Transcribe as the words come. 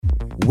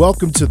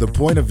Welcome to the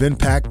Point of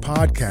Impact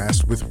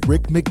podcast with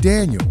Rick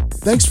McDaniel.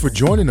 Thanks for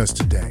joining us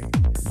today.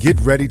 Get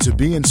ready to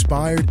be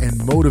inspired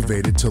and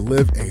motivated to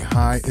live a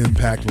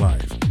high-impact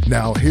life.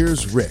 Now,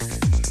 here's Rick.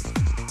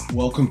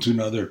 Welcome to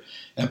another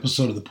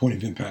episode of the Point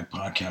of Impact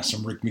podcast.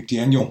 I'm Rick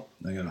McDaniel.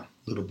 I got a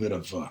little bit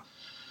of a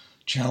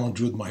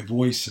challenge with my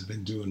voice. I've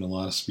been doing a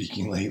lot of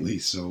speaking lately,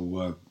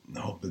 so I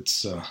hope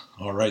it's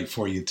all right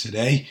for you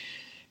today.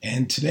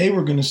 And today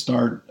we're going to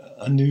start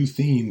a new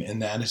theme,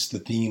 and that is the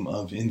theme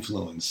of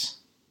influence.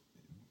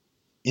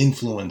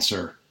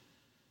 Influencer.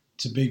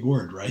 It's a big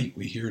word, right?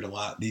 We hear it a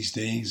lot these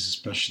days,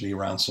 especially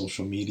around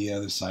social media,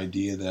 this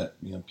idea that,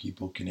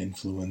 people can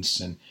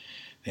influence and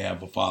they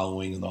have a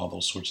following and all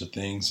those sorts of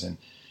things. And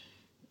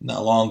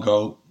not long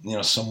ago,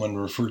 someone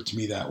referred to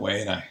me that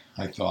way, and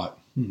I thought,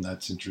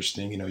 that's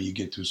interesting. You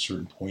get to a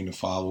certain point of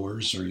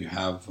followers, or you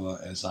have,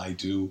 as I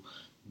do,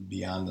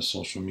 beyond the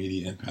social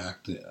media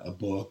impact, a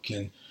book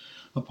and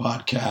a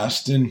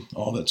podcast and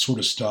all that sort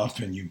of stuff,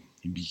 and you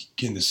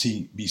begin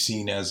to be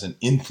seen as an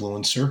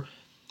influencer.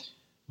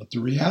 But the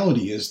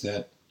reality is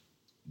that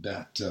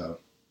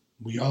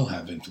we all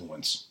have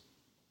influence.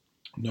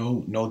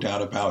 No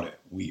doubt about it.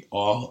 We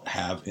all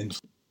have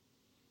influence.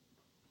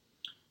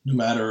 No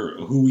matter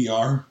who we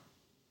are,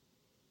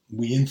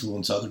 we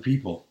influence other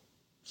people.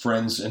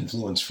 Friends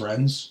influence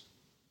friends.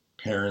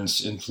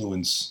 Parents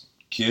influence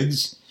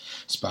kids.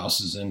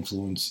 Spouses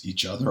influence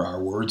each other. Our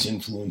words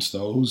influence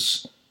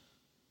those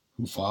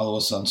who follow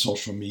us on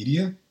social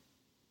media.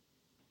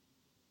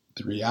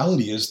 The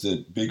reality is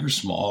that big or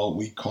small,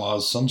 we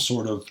cause some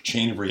sort of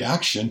chain of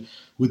reaction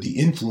with the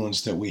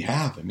influence that we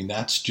have.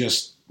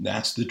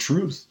 That's the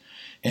truth.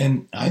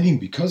 And I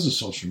think because of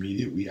social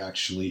media, we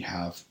actually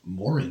have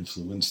more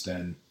influence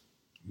than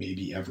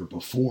maybe ever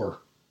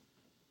before.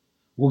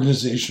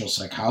 Organizational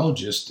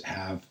psychologists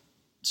have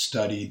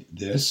studied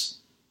this,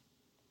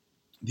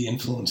 the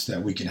influence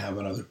that we can have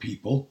on other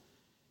people,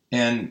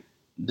 and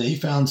they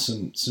found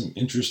some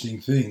interesting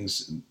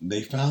things.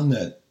 They found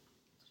that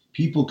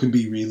people can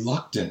be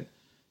reluctant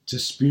to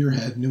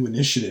spearhead new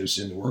initiatives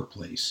in the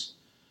workplace,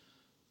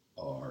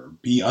 or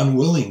be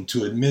unwilling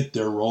to admit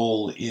their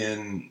role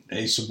in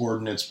a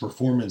subordinate's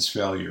performance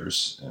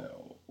failures,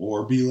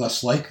 or be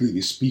less likely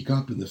to speak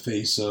up in the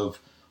face of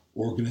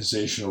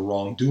organizational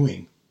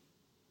wrongdoing.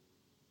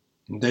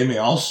 They may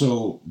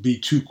also be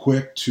too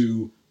quick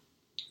to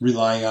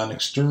rely on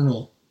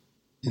external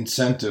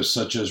incentives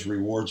such as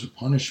rewards or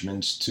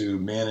punishments to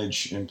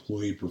manage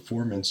employee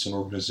performance and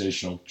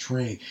organizational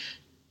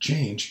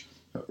change,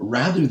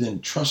 rather than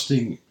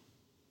trusting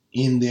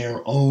in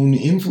their own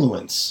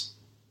influence,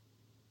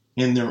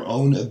 in their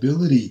own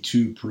ability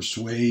to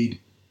persuade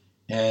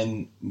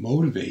and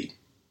motivate.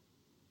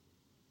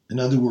 In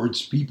other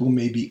words, people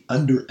may be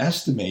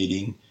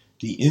underestimating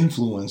the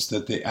influence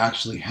that they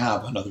actually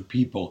have on other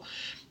people.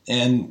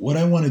 And what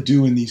I want to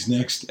do in these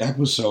next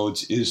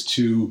episodes is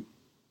to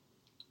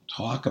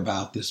talk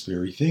about this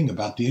very thing,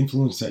 about the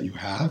influence that you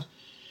have,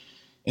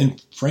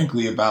 and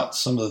frankly, about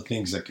some of the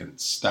things that can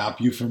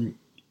stop you from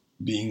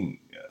being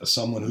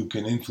someone who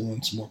can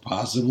influence more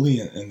positively,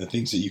 and the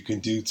things that you can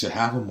do to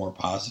have a more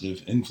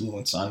positive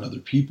influence on other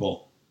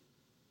people.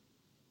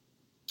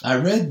 I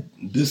read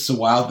this a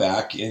while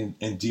back in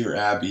Dear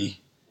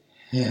Abby,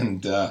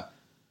 and I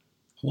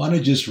want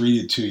to just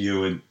read it to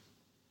you, and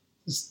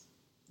just,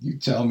 you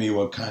tell me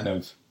what kind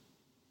of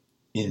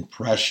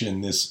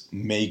impression this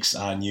makes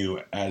on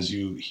you as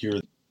you hear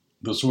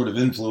the sort of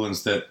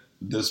influence that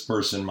this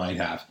person might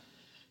have.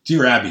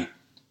 Dear Abby,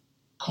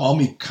 call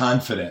me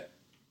confident,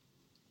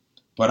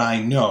 but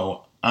I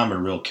know I'm a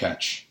real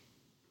catch.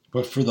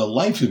 But for the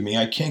life of me,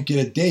 I can't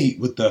get a date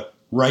with the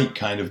right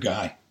kind of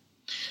guy.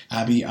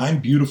 Abby, I'm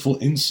beautiful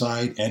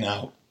inside and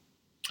out.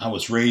 I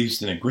was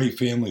raised in a great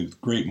family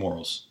with great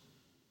morals.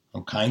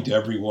 I'm kind to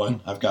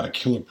everyone. I've got a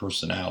killer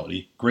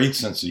personality, great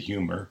sense of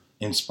humor,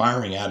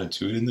 inspiring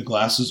attitude, and the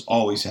glass is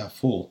always half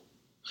full.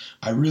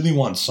 I really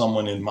want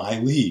someone in my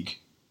league.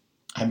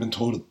 I've been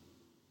told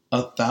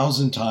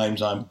 1,000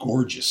 times I'm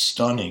gorgeous,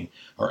 stunning,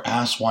 or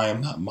asked why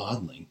I'm not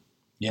modeling.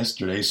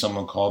 Yesterday,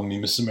 someone called me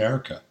Miss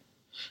America.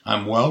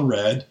 I'm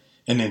well-read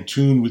and in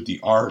tune with the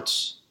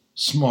arts,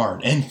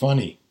 smart and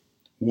funny.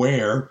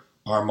 Where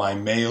are my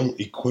male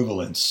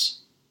equivalents?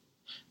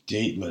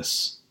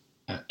 Dateless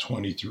at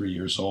 23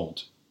 years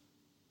old.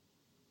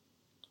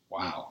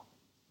 Wow.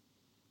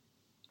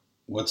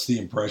 What's the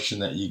impression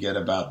that you get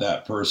about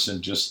that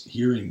person just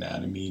hearing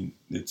that?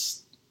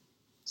 It's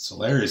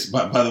hilarious.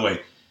 By the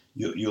way,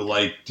 you'll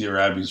like Dear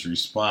Abby's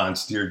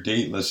response. Dear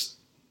Dateless,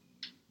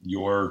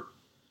 your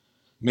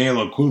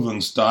male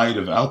equivalents died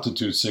of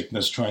altitude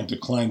sickness trying to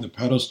climb the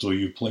pedestal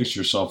you've placed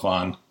yourself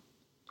on.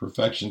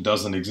 Perfection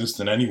doesn't exist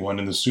in anyone,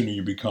 and the sooner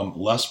you become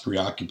less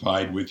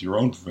preoccupied with your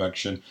own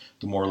perfection,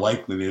 the more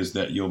likely it is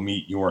that you'll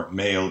meet your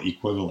male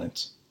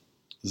equivalent.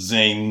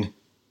 Zing.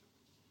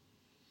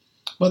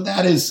 But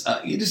that is,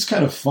 it is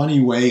kind of funny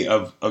way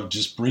of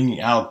just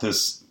bringing out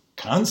this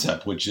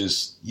concept, which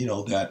is,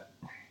 that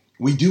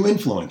we do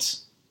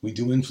influence. We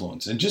do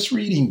influence. And just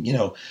reading,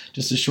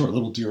 just a short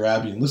little Dear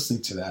Abby and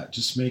listening to that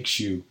just makes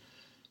you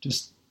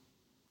just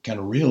kind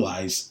of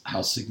realize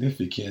how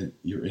significant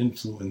your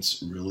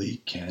influence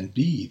really can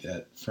be.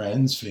 That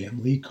friends,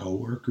 family,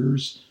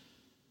 coworkers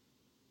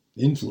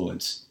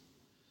influence.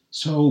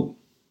 So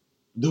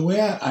the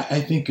way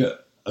I think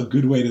a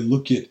good way to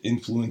look at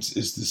influence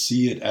is to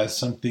see it as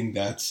something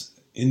that's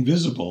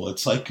invisible.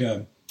 It's like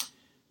an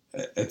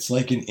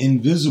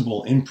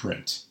invisible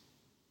imprint.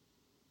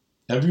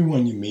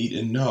 Everyone you meet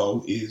and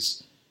know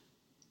is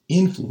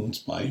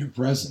influenced by your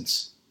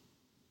presence.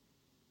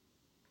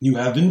 You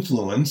have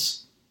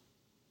influence,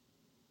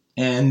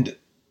 and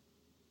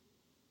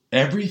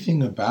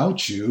everything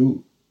about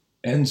you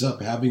ends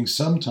up having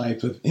some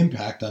type of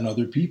impact on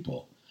other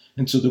people.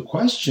 And so the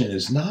question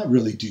is not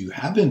really, do you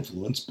have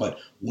influence, but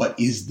what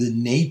is the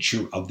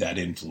nature of that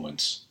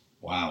influence?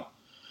 Wow.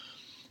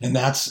 And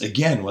that's,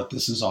 again, what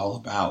this is all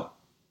about,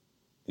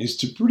 is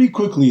to pretty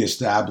quickly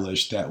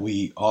establish that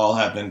we all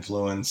have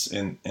influence,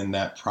 and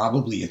that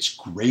probably it's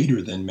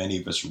greater than many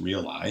of us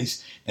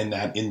realize, and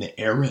that in the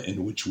era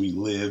in which we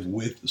live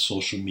with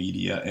social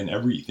media and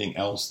everything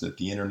else that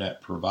the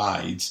internet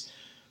provides,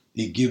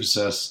 it gives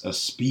us a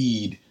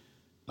speed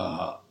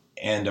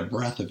and a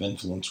breadth of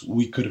influence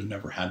we could have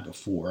never had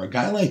before. A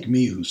guy like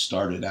me who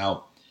started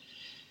out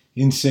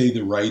in, say,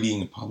 the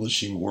writing and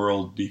publishing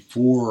world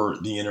before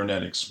the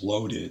internet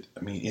exploded,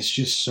 I mean, it's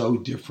just so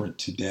different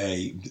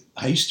today.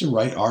 I used to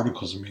write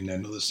articles, I mean, I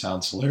know this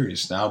sounds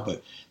hilarious now,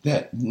 but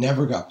that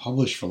never got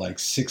published for like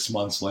 6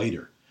 months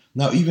later.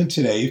 Now, even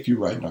today, if you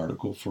write an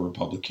article for a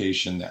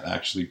publication that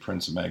actually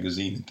prints a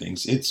magazine and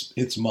things,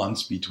 it's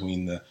months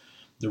between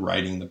the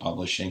writing and the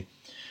publishing.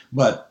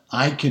 But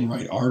I can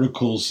write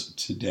articles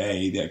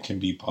today that can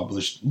be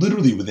published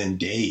literally within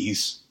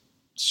days,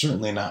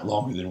 certainly not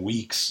longer than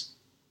weeks.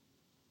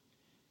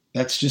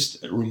 That's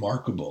just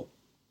remarkable.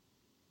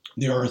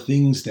 There are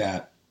things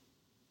that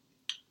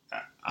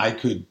I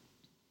could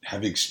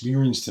have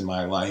experienced in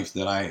my life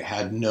that I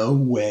had no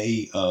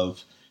way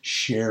of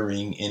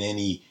sharing in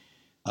any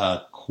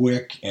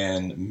quick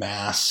and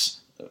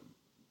mass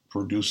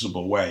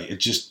producible way. It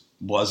just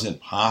wasn't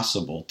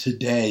possible.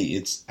 Today,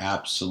 it's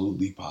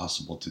absolutely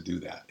possible to do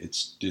that.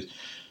 It's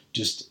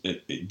just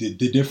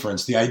the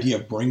difference, the idea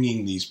of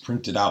bringing these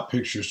printed out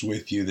pictures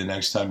with you the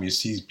next time you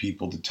see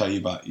people to tell you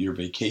about your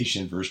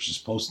vacation versus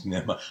just posting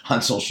them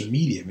on social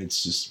media.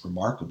 It's just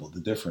remarkable, the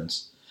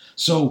difference.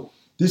 So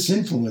this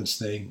influence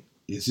thing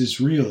is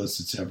as real as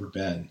it's ever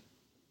been.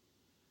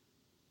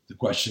 The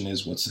question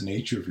is, what's the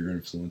nature of your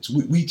influence?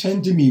 We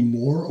tend to be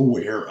more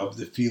aware of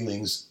the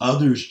feelings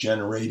others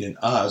generate in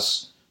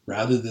us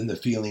rather than the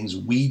feelings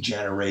we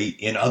generate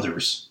in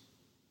others.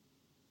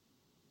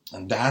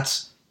 And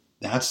that's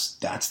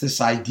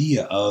this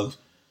idea of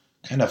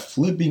kind of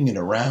flipping it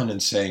around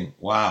and saying,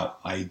 wow,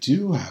 I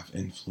do have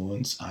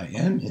influence. I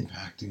am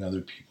impacting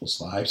other people's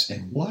lives.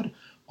 And what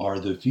are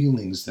the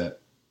feelings that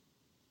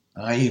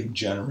I am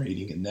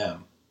generating in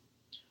them?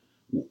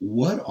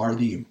 What are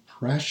the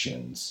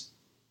impressions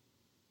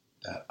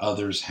that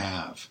others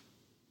have?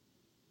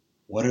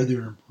 What are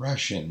their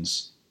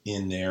impressions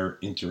in their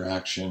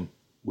interaction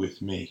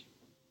with me?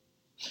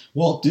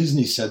 Walt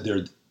Disney said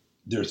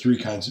there are three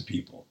kinds of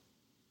people.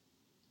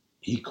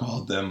 He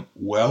called them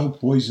well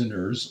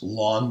poisoners,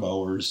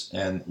 lawnmowers,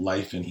 and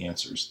life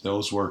enhancers.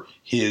 Those were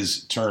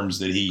his terms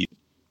that he used.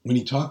 When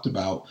he talked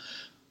about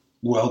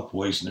well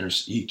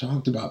poisoners, he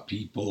talked about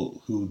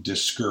people who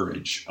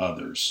discourage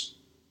others.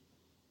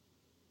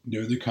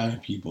 They're the kind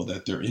of people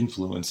that their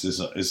influence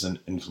is an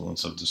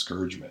influence of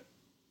discouragement.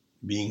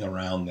 Being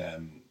around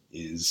them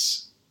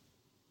is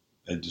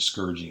a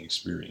discouraging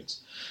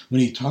experience. When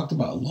he talked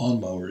about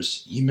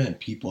lawnmowers, he meant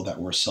people that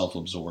were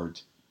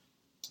self-absorbed,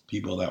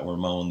 people that were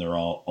mowing their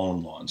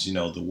own lawns. You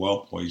know, the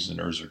well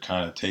poisoners are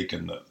kind of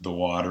taking the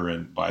water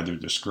and by their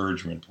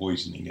discouragement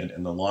poisoning it,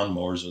 and the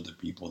lawnmowers are the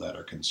people that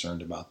are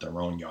concerned about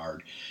their own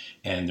yard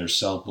and they're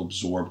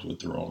self-absorbed with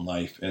their own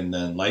life. And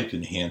then life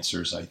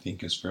enhancers, I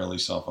think, is fairly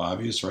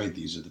self-obvious, right?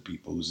 These are the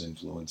people whose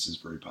influence is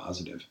very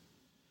positive.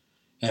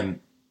 And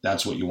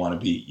that's what you want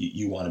to be.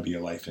 You want to be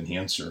a life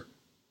enhancer.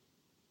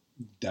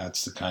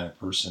 That's the kind of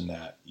person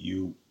that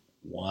you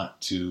want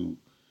to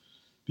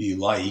be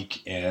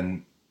like,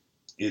 and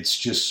it's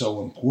just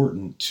so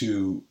important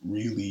to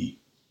really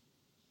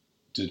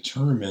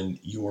determine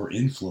your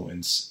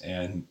influence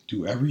and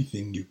do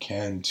everything you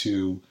can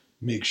to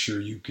make sure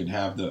you can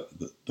have the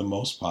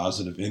most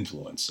positive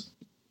influence.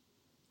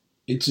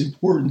 It's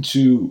important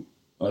to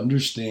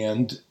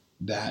understand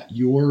that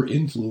your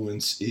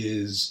influence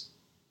is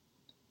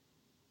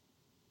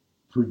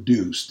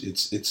produced.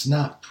 It's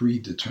not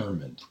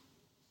predetermined.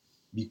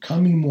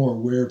 Becoming more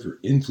aware of your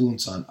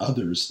influence on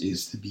others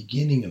is the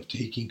beginning of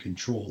taking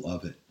control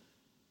of it.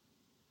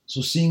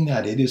 So seeing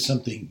that it is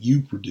something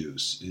you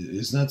produce,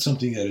 it's not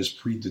something that is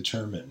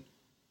predetermined.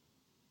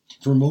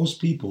 For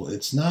most people,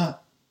 it's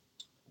not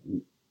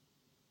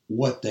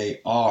what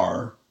they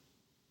are,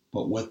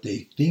 but what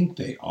they think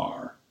they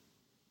are,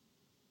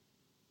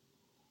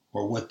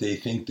 or what they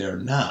think they're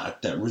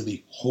not, that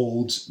really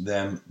holds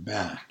them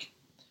back.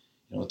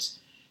 You know,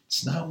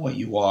 it's not what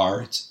you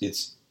are,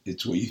 it's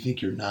what you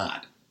think you're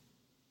not.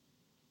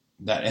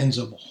 that ends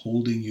up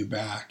holding you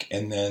back,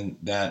 and then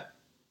that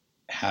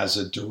has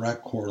a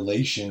direct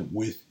correlation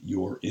with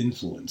your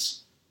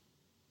influence.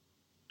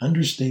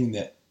 Understanding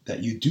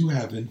that you do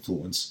have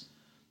influence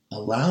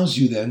allows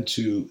you then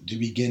to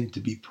begin to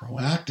be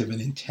proactive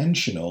and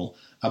intentional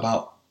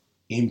about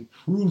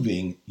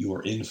improving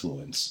your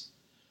influence.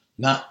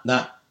 Not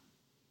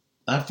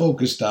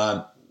focused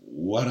on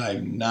what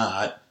I'm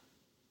not,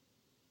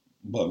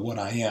 but what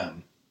I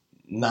am.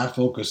 Not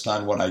focused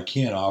on what I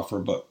can't offer,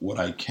 but what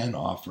I can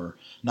offer.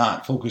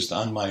 Not focused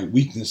on my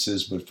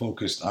weaknesses, but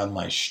focused on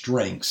my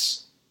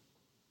strengths.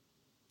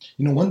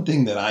 One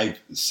thing that I've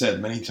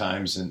said many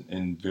times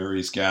in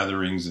various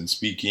gatherings and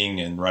speaking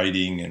and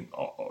writing and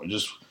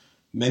just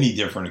many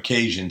different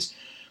occasions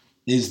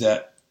is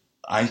that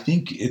I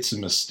think it's a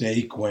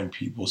mistake when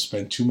people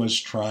spend too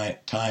much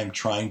time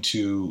trying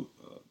to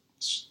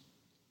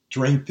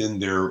strengthen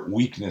their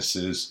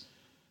weaknesses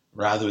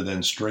rather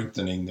than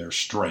strengthening their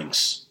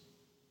strengths.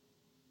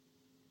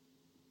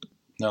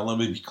 Now, let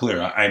me be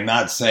clear. I'm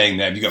not saying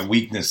that if you got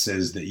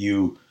weaknesses that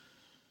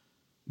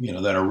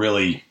that are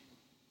really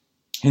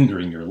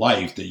hindering your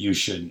life, that you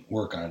should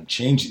work on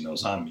changing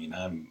those. I mean,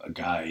 I'm a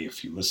guy,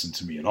 if you listen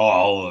to me at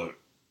all,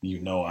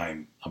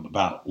 I'm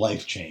about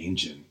life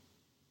change and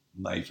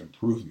life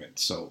improvement.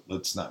 So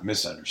let's not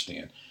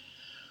misunderstand.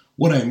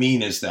 What I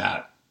mean is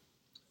that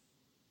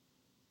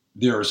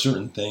there are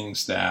certain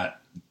things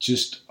that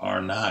just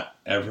are not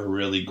ever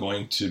really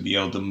going to be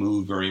able to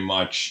move very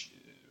much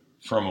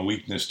from a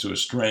weakness to a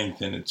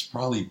strength, and it's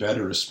probably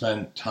better to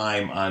spend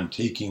time on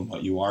taking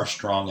what you are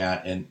strong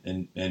at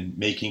and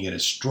making it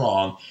as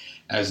strong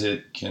as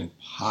it can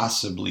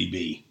possibly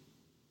be.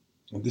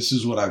 And this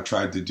is what I've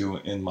tried to do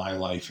in my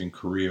life and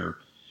career,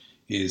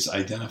 is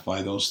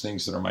identify those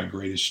things that are my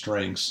greatest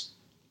strengths,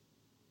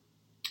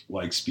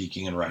 like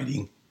speaking and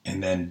writing,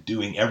 and then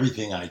doing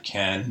everything I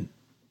can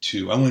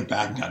I went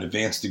back and got an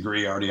advanced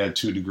degree. I already had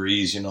 2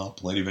 degrees,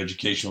 plenty of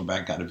education. Went back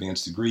and got an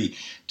advanced degree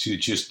to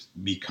just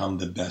become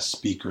the best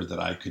speaker that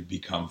I could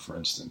become, for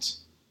instance.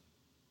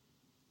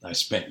 I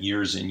spent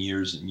years and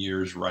years and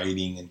years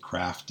writing and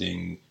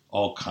crafting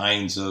all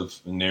kinds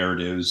of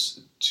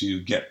narratives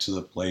to get to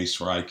the place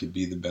where I could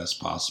be the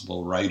best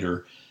possible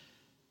writer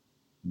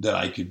that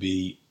I could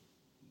be.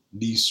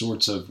 These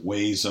sorts of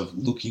ways of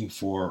looking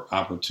for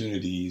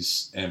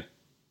opportunities and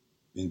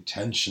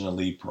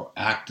intentionally,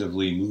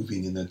 proactively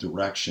moving in the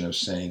direction of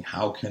saying,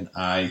 how can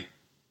I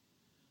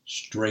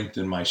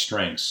strengthen my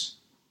strengths?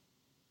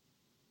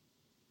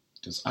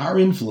 Because our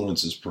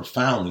influence is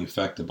profoundly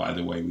affected by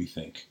the way we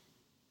think.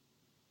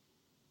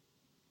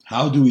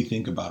 How do we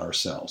think about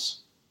ourselves?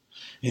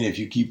 And if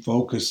you keep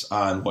focus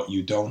on what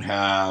you don't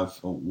have,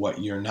 or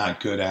what you're not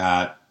good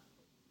at,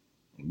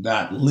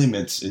 that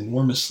limits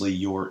enormously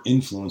your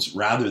influence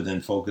rather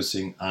than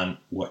focusing on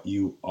what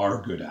you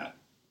are good at.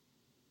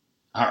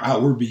 Our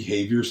outward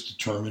behavior is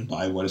determined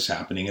by what is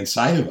happening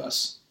inside of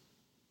us.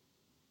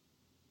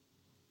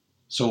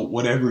 So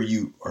whatever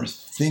you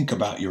think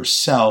about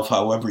yourself,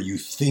 however you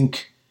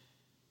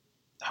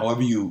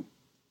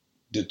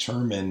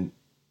determine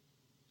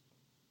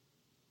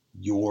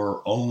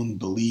your own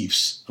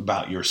beliefs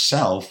about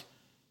yourself,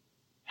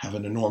 have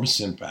an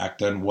enormous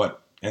impact on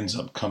what ends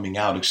up coming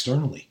out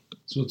externally.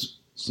 So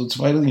it's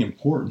vitally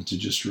important to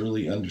just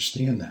really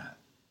understand that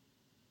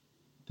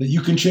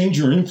you can change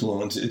your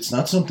influence. It's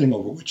not something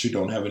over which you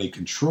don't have any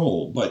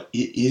control, but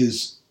it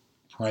is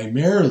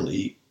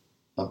primarily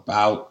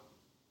about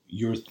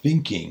your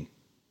thinking.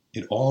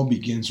 It all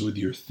begins with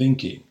your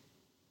thinking.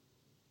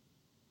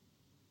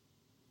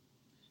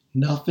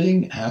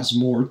 Nothing has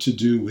more to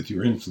do with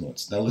your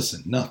influence. Now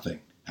listen,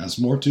 nothing has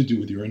more to do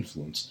with your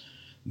influence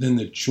than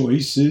the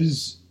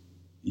choices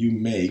you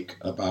make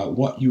about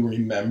what you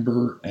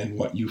remember and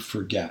what you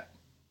forget.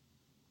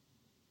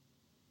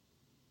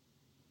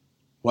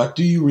 What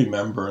do you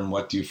remember and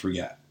what do you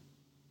forget?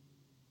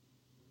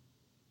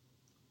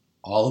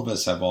 All of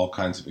us have all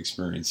kinds of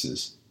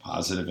experiences,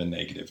 positive and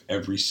negative.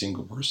 Every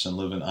single person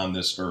living on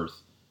this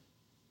earth.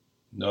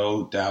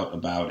 No doubt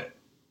about it.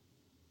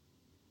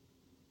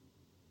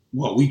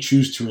 What we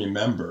choose to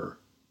remember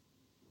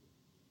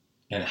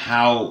and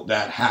how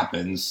that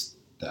happens,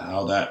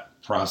 how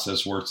that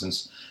process works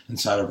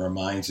inside of our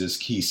minds is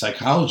key.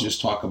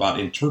 Psychologists talk about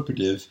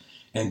interpretive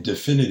and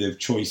definitive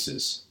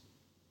choices.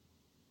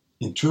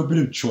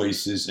 Interpretive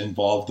choices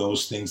involve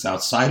those things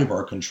outside of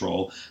our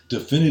control.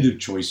 Definitive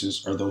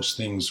choices are those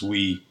things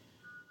we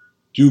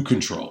do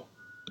control.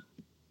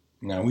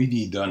 Now, we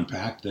need to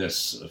unpack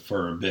this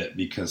for a bit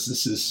because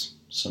this is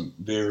some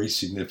very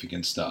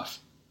significant stuff.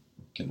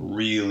 It can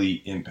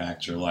really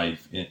impact your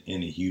life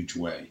in a huge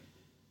way.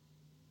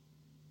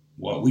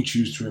 What we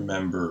choose to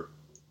remember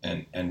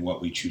and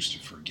what we choose to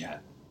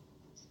forget.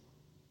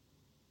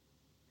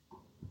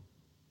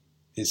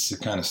 It's the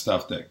kind of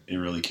stuff that it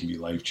really can be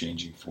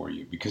life-changing for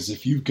you. Because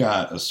if you've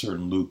got a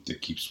certain loop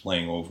that keeps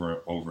playing over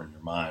and over in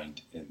your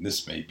mind, and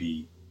this may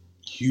be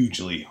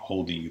hugely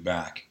holding you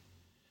back,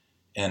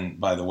 and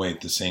by the way,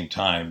 at the same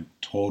time,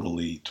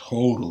 totally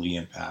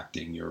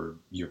impacting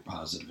your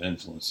positive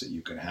influence that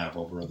you can have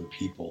over other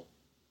people.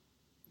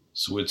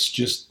 So it's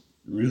just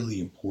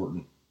really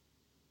important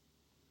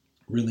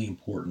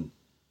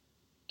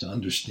to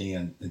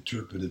understand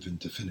interpretive and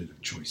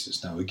definitive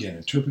choices. Now, again,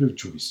 interpretive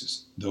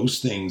choices, those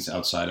things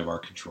outside of our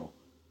control.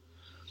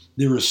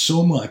 There is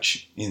so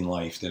much in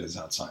life that is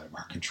outside of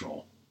our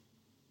control.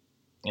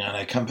 And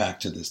I come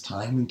back to this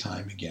time and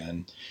time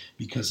again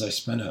because I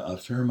spent a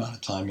fair amount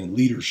of time in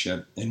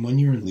leadership. And when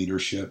you're in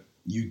leadership,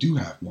 you do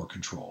have more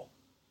control.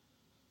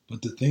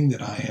 But the thing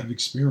that I have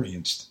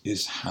experienced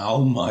is how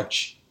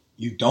much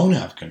you don't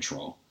have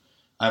control.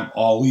 I'm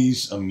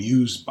always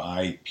amused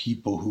by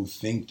people who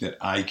think that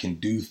I can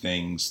do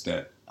things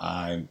that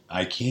I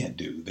can't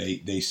do.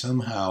 They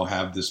somehow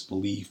have this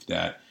belief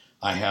that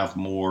I have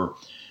more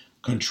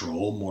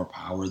control, more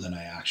power than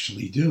I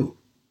actually do.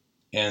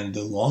 And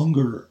the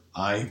longer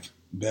I've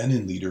been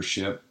in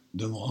leadership,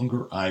 the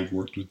longer I've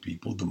worked with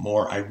people, the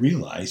more I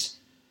realize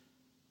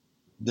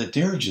that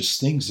there are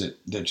just things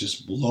that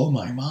just blow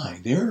my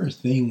mind. There are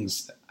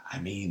things,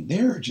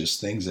 there are just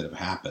things that have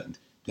happened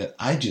that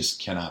I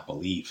just cannot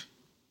believe.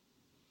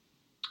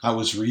 I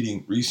was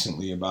reading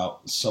recently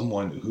about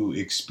someone who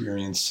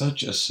experienced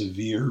such a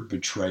severe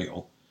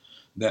betrayal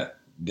that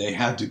they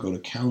had to go to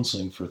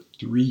counseling for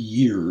 3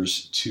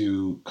 years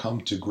to come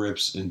to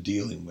grips in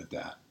dealing with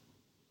that.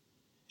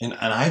 And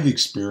I've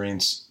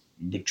experienced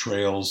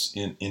betrayals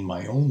in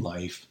my own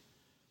life,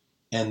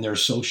 and they're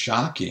so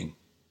shocking.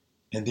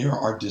 And there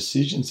are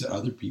decisions that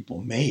other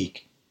people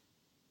make,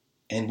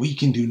 and we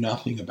can do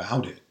nothing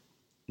about it.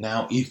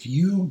 Now, if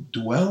you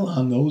dwell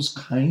on those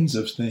kinds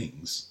of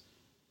things,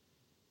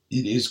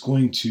 it is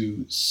going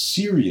to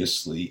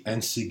seriously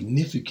and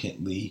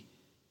significantly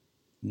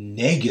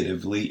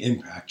negatively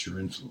impact your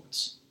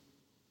influence.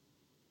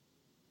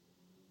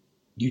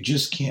 You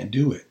just can't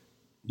do it.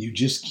 You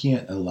just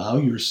can't allow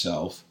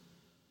yourself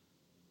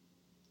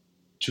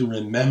to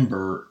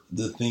remember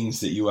the things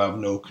that you have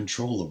no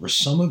control over.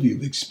 Some of you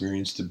have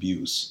experienced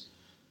abuse.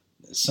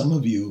 Some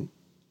of you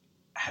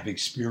have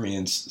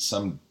experienced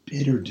some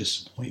bitter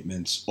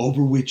disappointments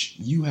over which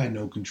you had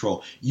no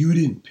control. You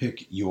didn't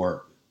pick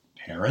your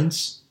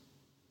parents.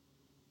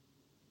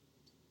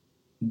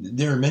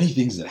 There are many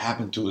things that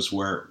happen to us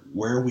where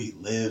we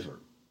live or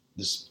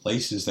the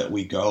places that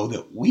we go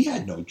that we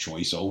had no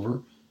choice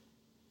over.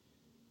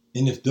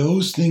 And if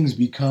those things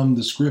become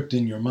the script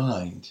in your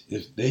mind,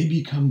 if they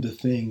become the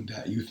thing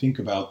that you think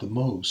about the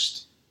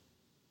most,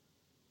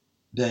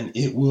 then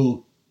it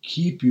will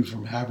keep you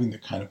from having the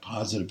kind of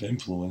positive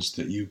influence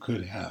that you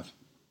could have.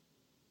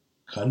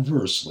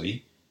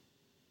 Conversely,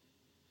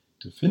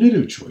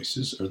 definitive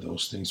choices are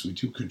those things we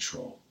do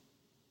control.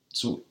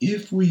 So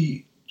if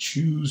we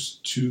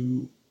choose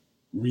to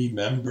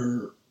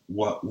remember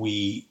what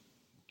we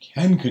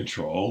can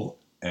control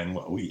and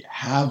what we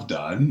have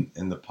done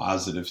and the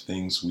positive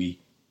things we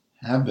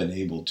have been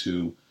able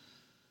to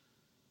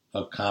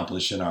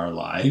accomplish in our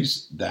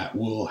lives, that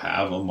will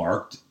have a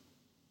marked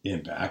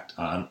impact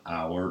on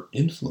our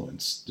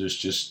influence. There's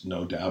just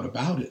no doubt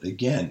about it.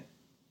 Again,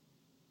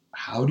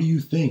 how do you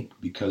think?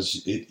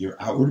 Because your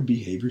outward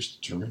behavior is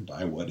determined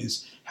by what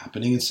is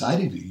happening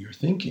inside of you, your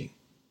thinking.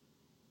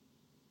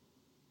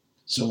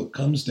 So it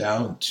comes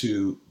down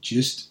to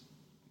just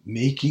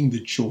making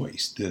the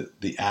choice, the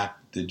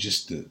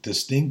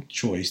distinct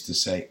choice to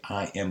say,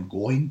 I am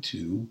going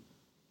to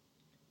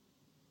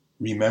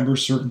remember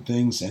certain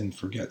things and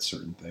forget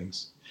certain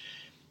things.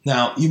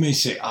 Now, you may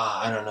say,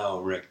 I don't know,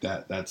 Rick,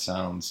 that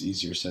sounds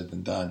easier said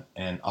than done.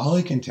 And all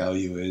I can tell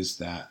you is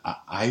that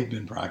I've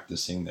been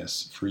practicing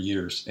this for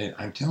years, and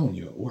I'm telling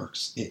you, it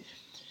works.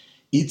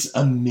 It's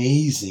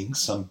amazing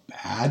some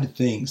bad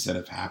things that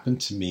have happened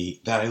to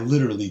me that I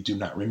literally do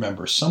not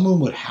remember.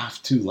 Someone would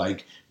have to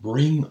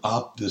bring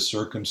up the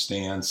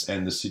circumstance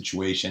and the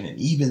situation, and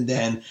even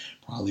then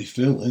probably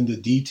fill in the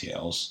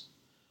details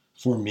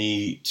for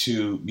me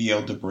to be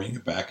able to bring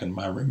it back in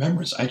my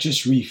remembrance. I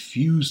just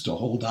refuse to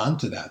hold on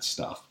to that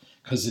stuff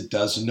because it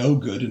does no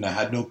good and I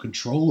had no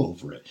control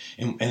over it.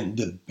 And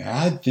the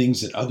bad things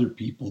that other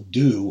people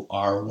do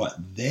are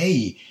what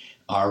they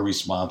are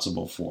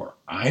responsible for.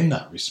 I'm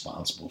not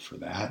responsible for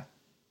that.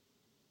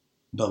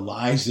 The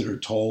lies that are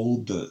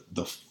told,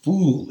 the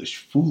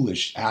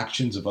foolish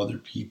actions of other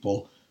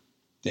people,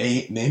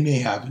 they may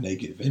have a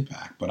negative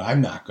impact, but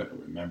I'm not going to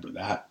remember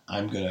that.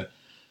 I'm going to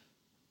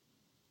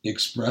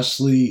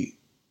expressly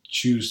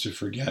choose to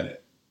forget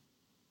it.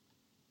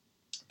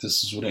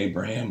 This is what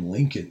Abraham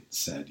Lincoln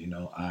said.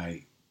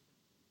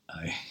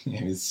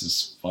 It's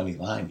this funny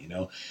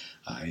line,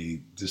 I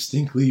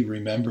distinctly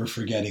remember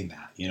forgetting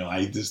that.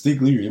 I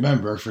distinctly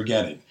remember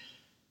forgetting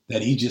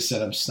that he just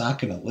said, I'm just not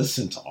going to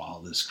listen to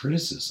all this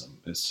criticism.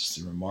 It's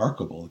just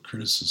remarkable, the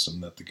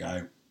criticism that the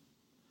guy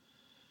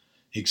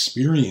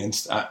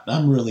experienced.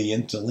 I'm really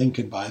into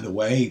Lincoln, by the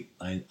way.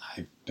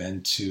 I've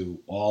been to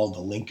all the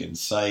Lincoln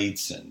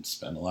sites and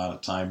spent a lot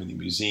of time in the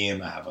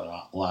museum. I have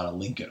a lot of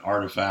Lincoln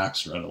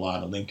artifacts, read a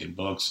lot of Lincoln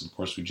books. And of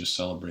course, we just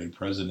celebrated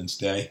President's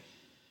Day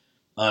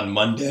on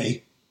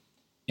Monday.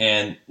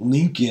 And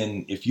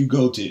Lincoln, if you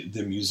go to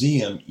the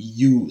museum,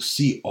 you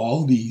see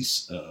all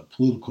these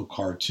political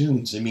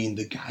cartoons. I mean,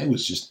 the guy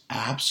was just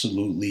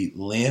absolutely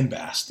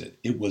lambasted.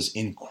 It was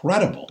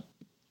incredible.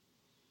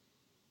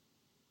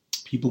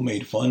 People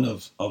made fun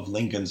of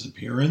Lincoln's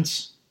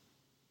appearance.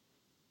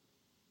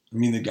 I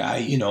mean, the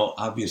guy,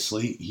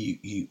 obviously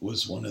he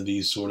was one of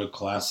these sort of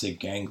classic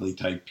gangly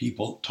type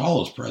people.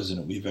 Tallest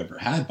president we've ever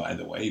had, by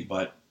the way,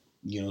 but,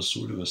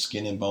 sort of a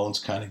skin and bones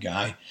kind of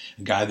guy.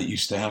 A guy that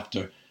used to have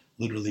to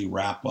literally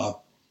wrap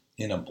up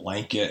in a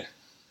blanket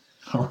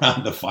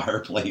around the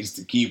fireplace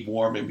to keep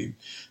warm. I mean,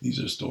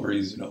 these are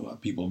stories,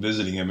 about people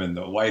visiting him in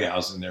the White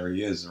House, and there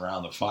he is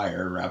around the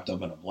fire, wrapped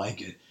up in a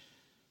blanket.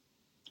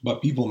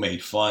 But people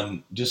made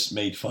fun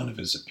of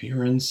his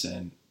appearance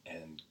and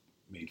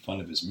made fun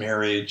of his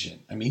marriage. And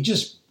I mean,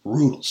 just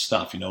brutal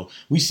stuff.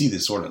 We see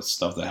this sort of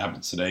stuff that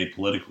happens today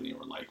politically, and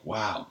we're like,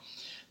 wow,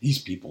 these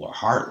people are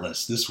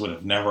heartless. This would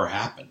have never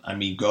happened. I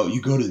mean,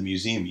 you go to the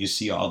museum, you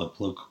see all the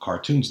political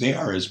cartoons. They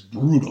are as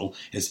brutal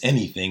as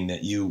anything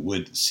that you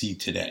would see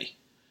today.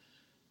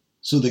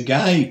 So the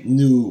guy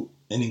knew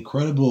an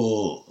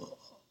incredible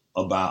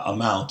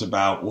amount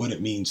about what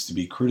it means to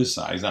be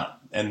criticized.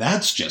 And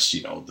that's just,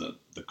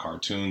 the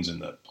cartoons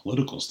and the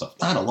political stuff,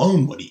 not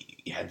alone what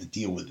he had to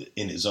deal with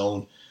in his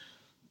own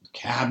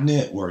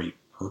cabinet, where he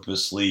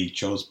purposely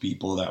chose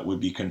people that would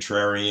be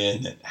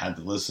contrarian and had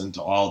to listen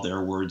to all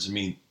their words. I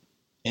mean,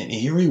 and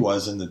here he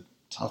was in the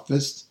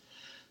toughest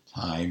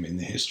time in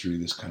the history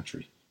of this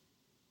country.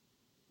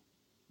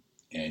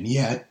 And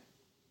yet,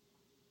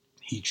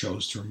 he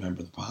chose to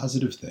remember the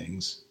positive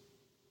things.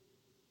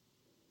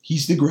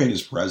 He's the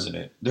greatest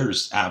president.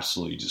 There's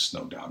absolutely just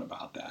no doubt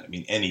about that. I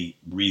mean, any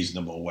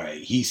reasonable way.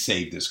 He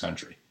saved this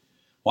country.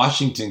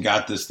 Washington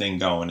got this thing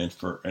going, and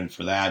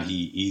for that,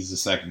 he's the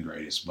second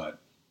greatest. But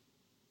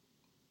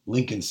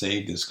Lincoln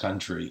saved this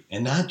country,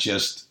 and not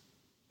just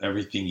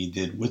everything he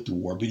did with the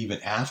war, but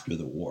even after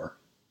the war.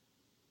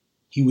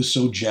 He was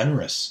so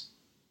generous.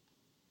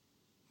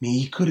 I mean,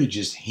 he could have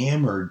just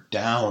hammered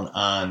down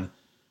on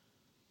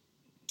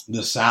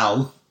the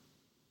South,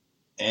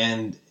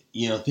 and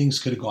things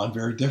could have gone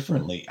very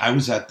differently. I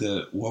was at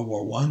the World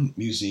War I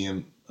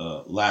Museum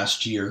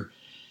last year,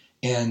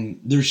 and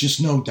there's just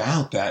no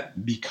doubt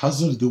that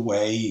because of the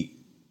way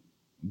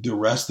the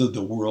rest of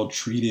the world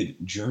treated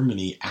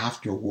Germany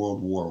after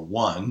World War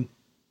I,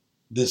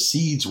 the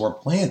seeds were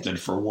planted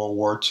for World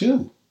War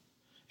II.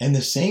 And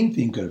the same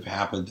thing could have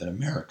happened in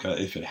America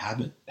if it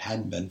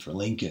hadn't been for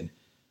Lincoln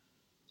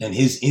and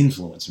his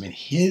influence. I mean,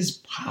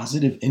 his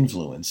positive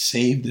influence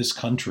saved this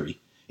country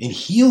and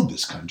healed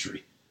this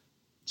country.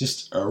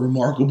 Just a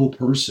remarkable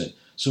person.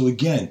 So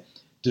again,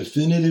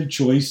 definitive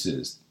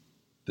choices,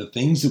 the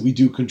things that we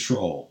do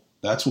control,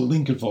 that's what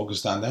Lincoln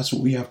focused on. That's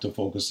what we have to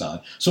focus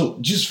on. So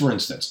just for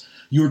instance,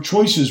 your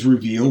choices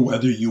reveal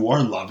whether you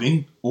are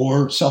loving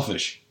or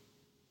selfish.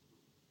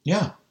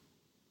 Yeah.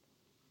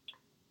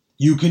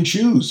 You can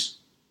choose.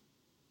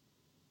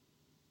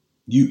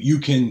 You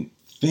can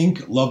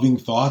think loving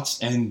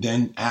thoughts and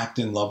then act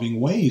in loving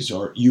ways,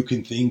 or you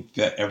can think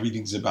that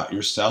everything's about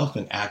yourself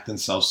and act in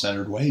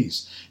self-centered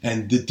ways.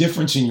 And the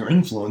difference in your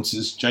influence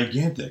is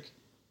gigantic.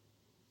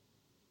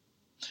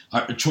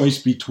 A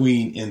choice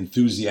between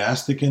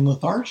enthusiastic and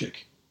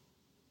lethargic.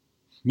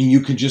 I mean,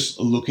 you can just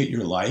look at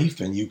your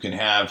life and you can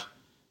have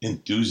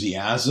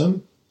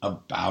enthusiasm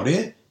about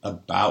it,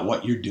 about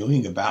what you're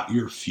doing, about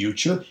your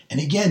future. And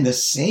again, the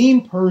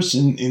same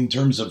person in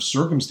terms of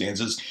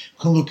circumstances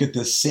can look at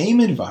the same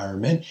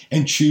environment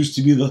and choose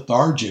to be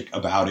lethargic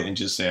about it and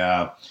just say,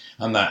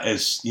 I'm not,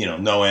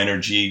 no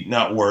energy,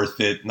 not worth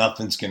it,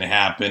 nothing's going to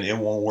happen, it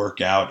won't work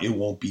out, it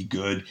won't be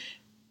good.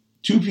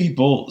 Two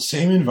people,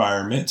 same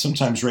environment,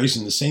 sometimes raised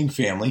in the same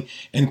family,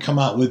 and come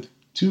out with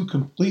two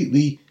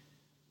completely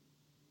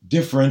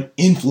different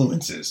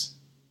influences.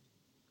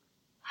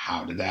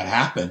 How did that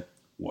happen?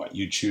 What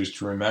you choose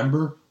to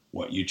remember,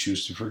 what you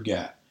choose to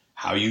forget,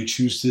 how you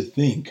choose to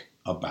think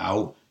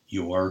about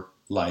your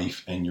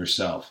life and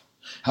yourself.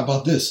 How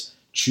about this?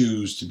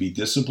 Choose to be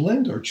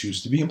disciplined or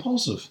choose to be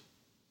impulsive?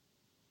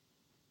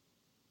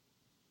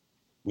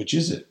 Which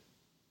is it?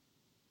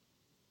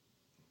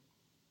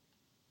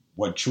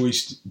 What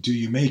choice do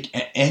you make?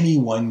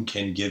 Anyone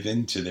can give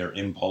in to their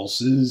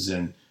impulses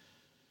and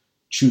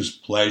choose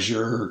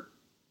pleasure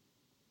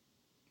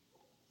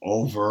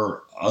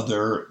over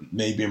other,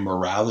 maybe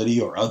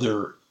morality or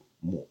other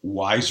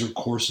wiser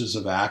courses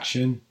of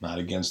action. Not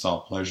against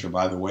all pleasure,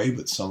 by the way,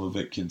 but some of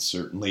it can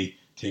certainly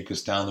take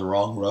us down the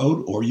wrong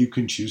road. Or you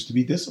can choose to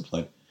be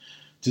disciplined,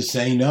 to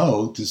say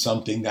no to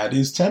something that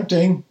is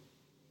tempting,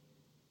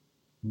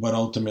 but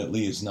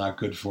ultimately is not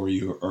good for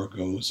you or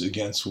goes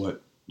against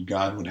what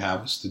God would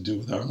have us to do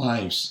with our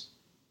lives.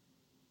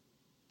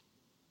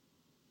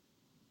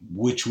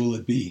 Which will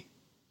it be?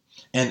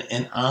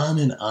 And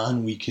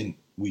on we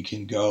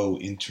can go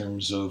in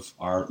terms of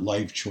our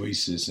life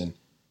choices and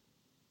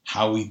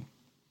how we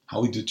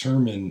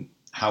determine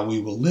how we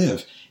will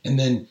live. And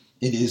then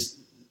it is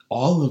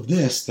all of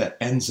this that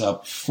ends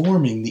up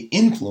forming the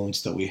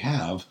influence that we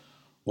have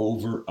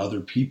over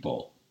other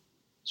people.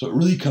 So it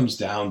really comes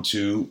down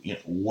to,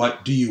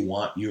 what do you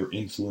want your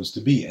influence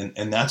to be?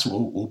 And that's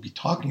what we'll be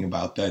talking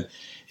about then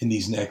in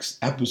these next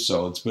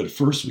episodes. But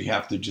first, we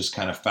have to just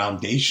kind of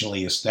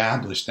foundationally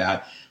establish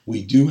that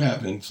we do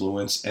have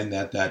influence, and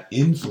that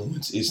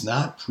influence is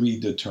not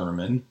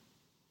predetermined,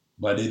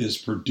 but it is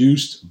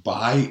produced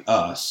by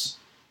us,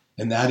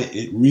 and that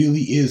it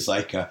really is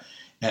like an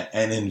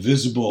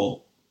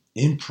invisible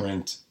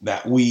imprint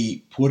that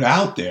we put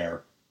out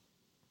there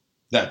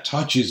that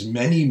touches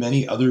many,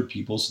 many other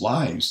people's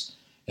lives,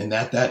 and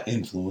that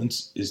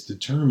influence is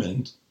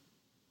determined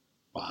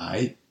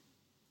by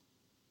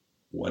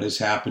what is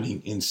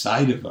happening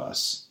inside of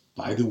us,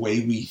 by the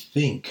way we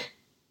think,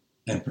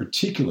 and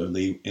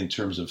particularly in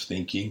terms of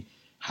thinking,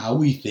 how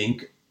we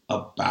think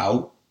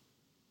about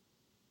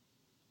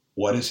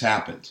what has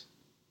happened.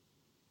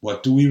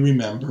 What do we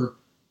remember?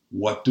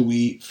 What do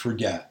we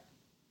forget?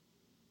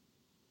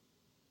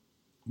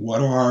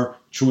 What are our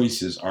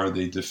choices? Are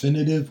they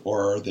definitive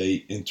or are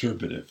they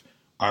interpretive?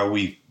 Are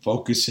we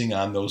focusing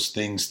on those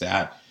things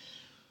that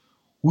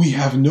we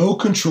have no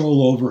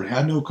control over,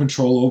 had no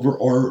control over,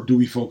 or do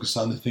we focus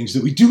on the things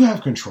that we do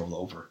have control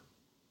over?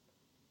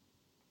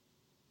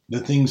 The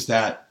things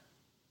that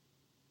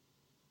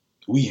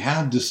we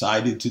have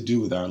decided to do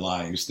with our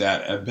lives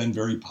that have been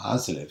very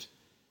positive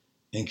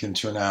and can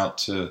turn out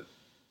to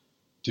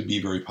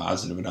be very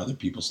positive in other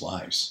people's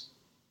lives.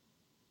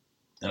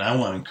 And I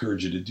want to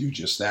encourage you to do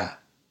just that,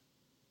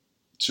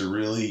 to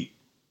really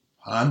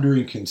ponder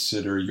and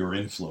consider your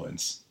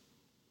influence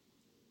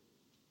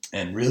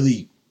and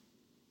really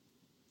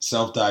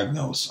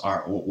self-diagnose.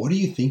 What are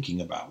you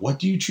thinking about? What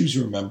do you choose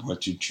to remember?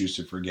 What do you choose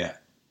to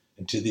forget?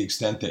 And to the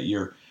extent that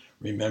you're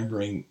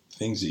remembering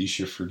things that you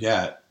should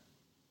forget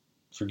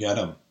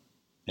them.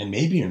 And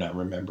maybe you're not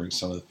remembering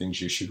some of the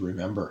things you should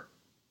remember.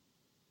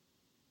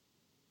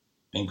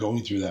 And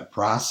going through that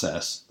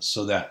process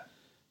so that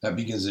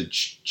begins to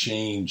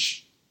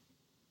change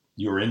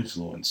your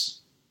influence.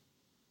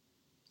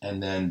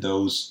 And then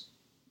those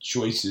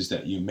choices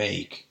that you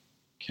make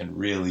can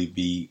really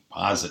be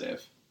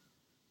positive.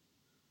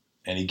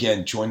 And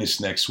again, join us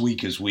next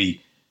week as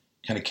we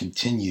kind of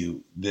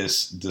continue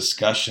this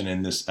discussion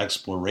and this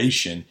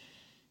exploration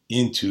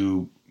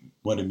into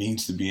what it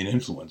means to be an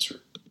influencer.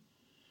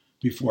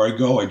 Before I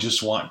go, I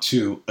just want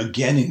to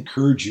again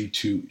encourage you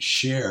to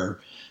share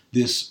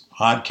this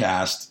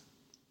podcast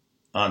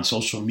on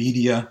social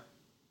media,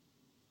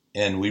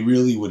 and we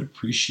really would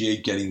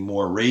appreciate getting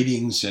more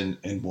ratings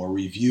and more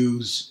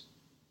reviews,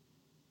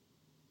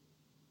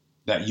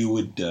 that you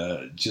would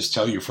just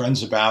tell your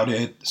friends about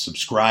it,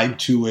 subscribe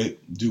to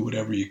it, do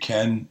whatever you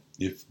can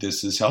if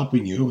this is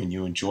helping you and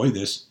you enjoy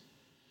this,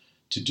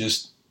 to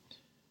just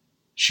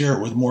share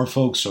it with more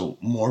folks so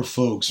more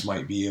folks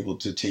might be able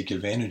to take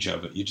advantage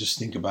of it. You just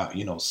think about,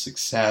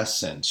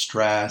 success and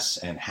stress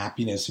and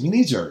happiness. I mean,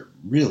 these are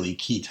really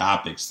key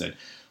topics that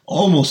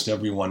almost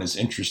everyone is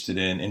interested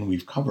in, and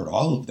we've covered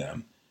all of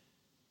them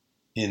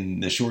in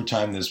the short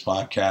time this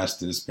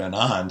podcast has been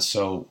on.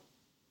 So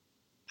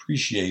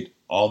appreciate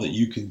all that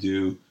you can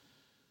do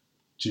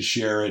to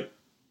share it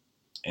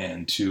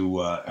and to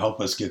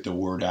help us get the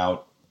word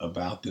out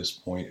about this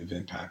Point of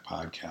Impact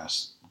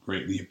podcast.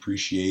 Greatly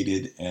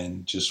appreciated,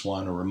 and just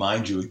want to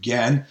remind you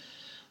again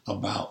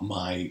about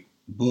my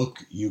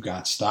book, You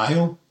Got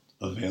Style,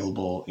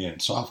 available in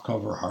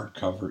softcover,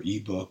 hardcover,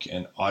 ebook,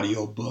 and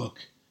audiobook.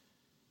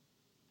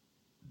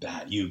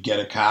 That you get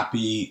a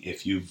copy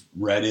if you've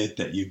read it,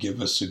 that you give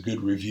us a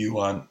good review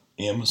on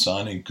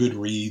Amazon and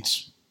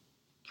Goodreads.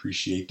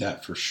 Appreciate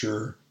that for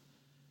sure.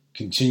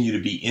 Continue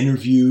to be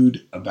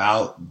interviewed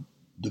about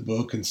the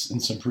book in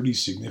some pretty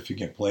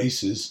significant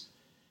places,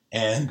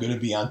 and going to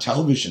be on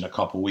television a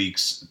couple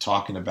weeks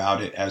talking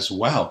about it as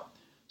well.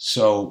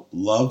 So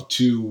love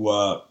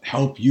to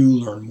help you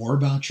learn more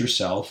about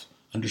yourself,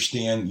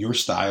 understand your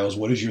styles.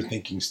 What is your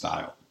thinking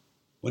style?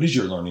 What is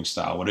your learning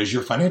style? What is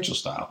your financial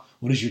style?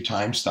 What is your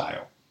time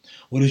style?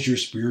 What is your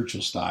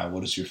spiritual style?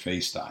 What is your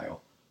faith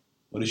style?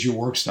 What is your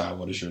work style?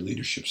 What is your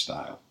leadership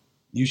style?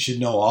 You should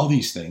know all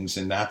these things,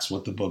 and that's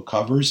what the book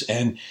covers.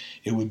 And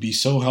it would be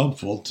so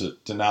helpful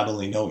to not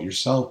only know it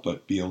yourself,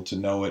 but be able to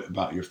know it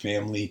about your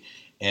family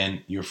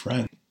and your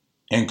friends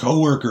and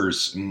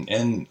coworkers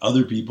and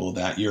other people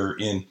that you're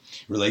in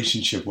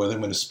relationship with. I'm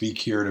going to speak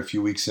here in a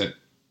few weeks at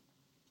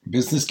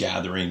business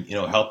gathering,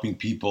 helping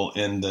people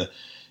in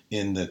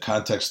the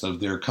context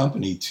of their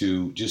company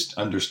to just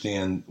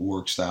understand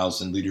work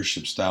styles and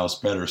leadership styles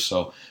better.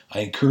 So I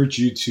encourage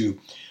you to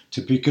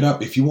pick it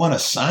up. If you want a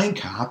signed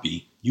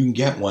copy, you can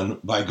get one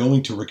by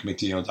going to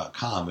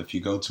rickmcdaniel.com. If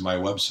you go to my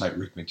website,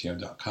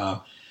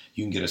 rickmcdaniel.com,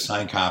 you can get a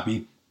signed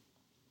copy.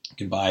 You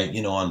can buy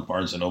it, on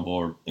Barnes & Noble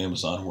or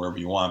Amazon, wherever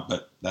you want,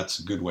 but that's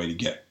a good way to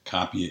get a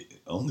copy.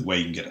 The only way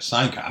you can get a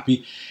signed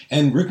copy.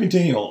 And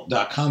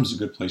rickmcdaniel.com is a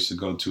good place to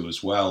go to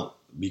as well,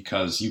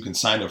 because you can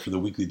sign up for the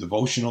weekly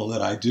devotional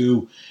that I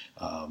do.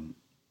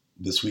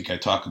 This week I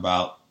talk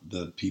about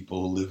the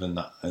people who live in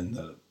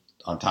the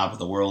on top of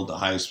the world, the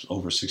highest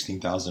over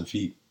 16,000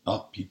 feet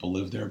up. People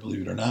live there,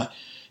 believe it or not.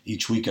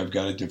 Each week I've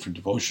got a different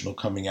devotional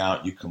coming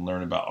out. You can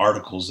learn about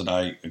articles that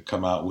I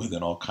come out with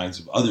and all kinds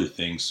of other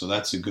things. So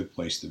that's a good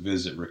place to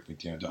visit,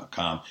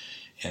 rickmcdaniel.com.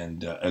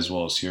 And as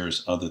well as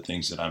here's other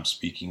things that I'm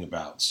speaking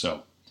about.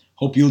 So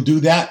hope you'll do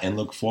that and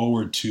look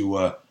forward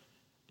to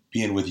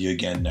being with you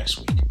again next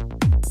week.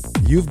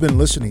 You've been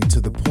listening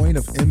to the Point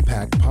of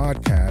Impact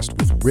podcast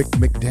with Rick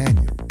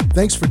McDaniel.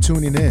 Thanks for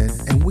tuning in,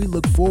 and we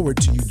look forward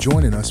to you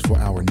joining us for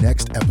our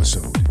next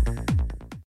episode.